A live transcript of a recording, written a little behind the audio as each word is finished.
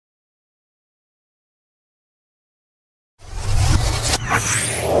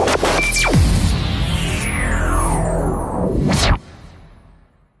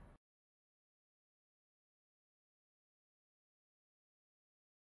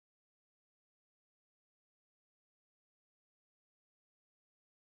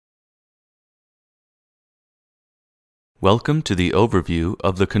Welcome to the overview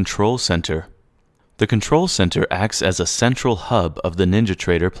of the Control Center. The Control Center acts as a central hub of the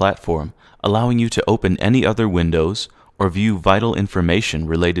NinjaTrader platform, allowing you to open any other windows or view vital information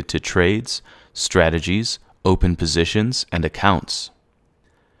related to trades, strategies, open positions, and accounts.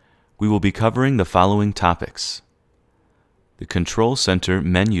 We will be covering the following topics: the Control Center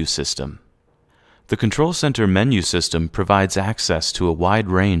menu system. The Control Center menu system provides access to a wide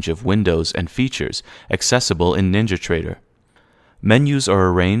range of windows and features accessible in NinjaTrader. Menus are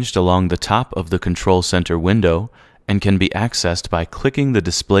arranged along the top of the Control Center window and can be accessed by clicking the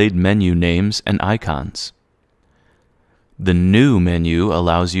displayed menu names and icons. The New menu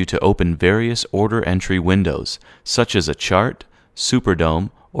allows you to open various order entry windows, such as a chart,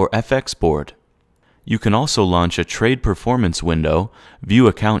 Superdome, or FX board. You can also launch a trade performance window, view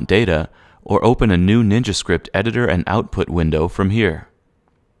account data, or open a new NinjaScript editor and output window from here.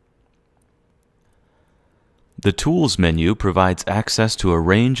 The Tools menu provides access to a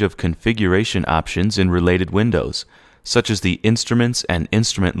range of configuration options in related windows, such as the Instruments and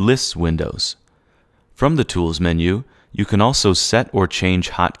Instrument Lists windows. From the Tools menu, you can also set or change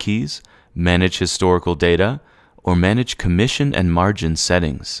hotkeys, manage historical data, or manage commission and margin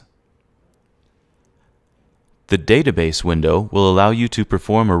settings. The Database window will allow you to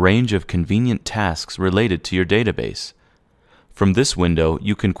perform a range of convenient tasks related to your database. From this window,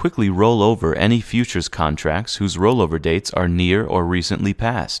 you can quickly roll over any futures contracts whose rollover dates are near or recently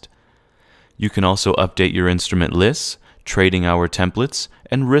passed. You can also update your instrument lists, trading hour templates,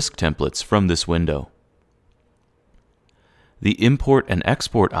 and risk templates from this window. The Import and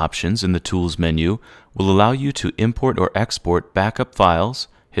Export options in the Tools menu will allow you to import or export backup files,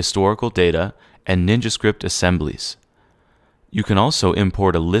 historical data, and NinjaScript assemblies. You can also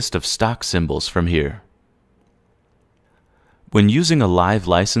import a list of stock symbols from here. When using a live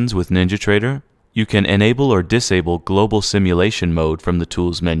license with NinjaTrader, you can enable or disable global simulation mode from the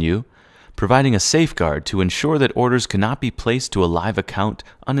Tools menu, providing a safeguard to ensure that orders cannot be placed to a live account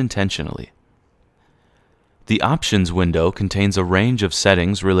unintentionally. The Options window contains a range of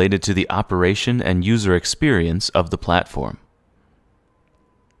settings related to the operation and user experience of the platform.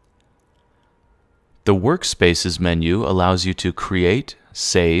 The Workspaces menu allows you to create,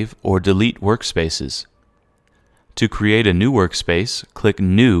 save, or delete workspaces. To create a new workspace, click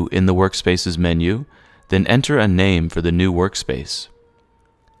New in the Workspaces menu, then enter a name for the new workspace.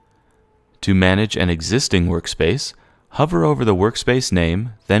 To manage an existing workspace, hover over the workspace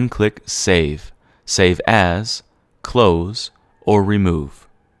name, then click Save, Save As, Close, or Remove.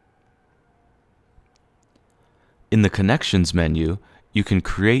 In the Connections menu, you can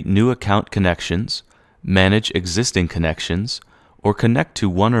create new account connections, manage existing connections, or connect to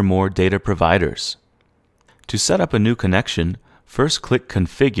one or more data providers. To set up a new connection, first click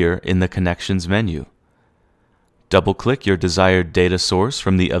Configure in the Connections menu. Double-click your desired data source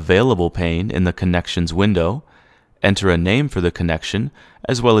from the Available pane in the Connections window, enter a name for the connection,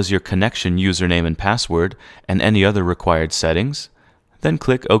 as well as your connection username and password, and any other required settings, then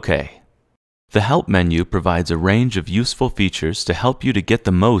click OK. The Help menu provides a range of useful features to help you to get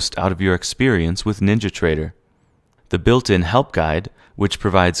the most out of your experience with NinjaTrader. The built-in Help Guide, which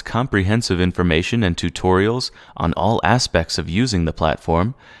provides comprehensive information and tutorials on all aspects of using the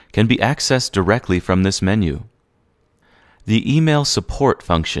platform, can be accessed directly from this menu. The Email Support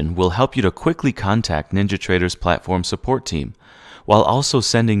function will help you to quickly contact NinjaTrader's platform support team, while also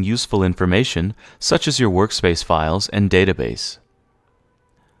sending useful information such as your Workspace files and database.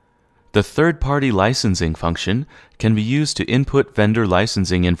 The third-party licensing function can be used to input vendor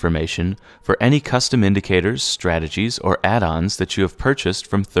licensing information for any custom indicators, strategies, or add-ons that you have purchased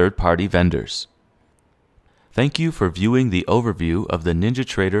from third-party vendors. Thank you for viewing the overview of the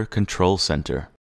NinjaTrader Control Center.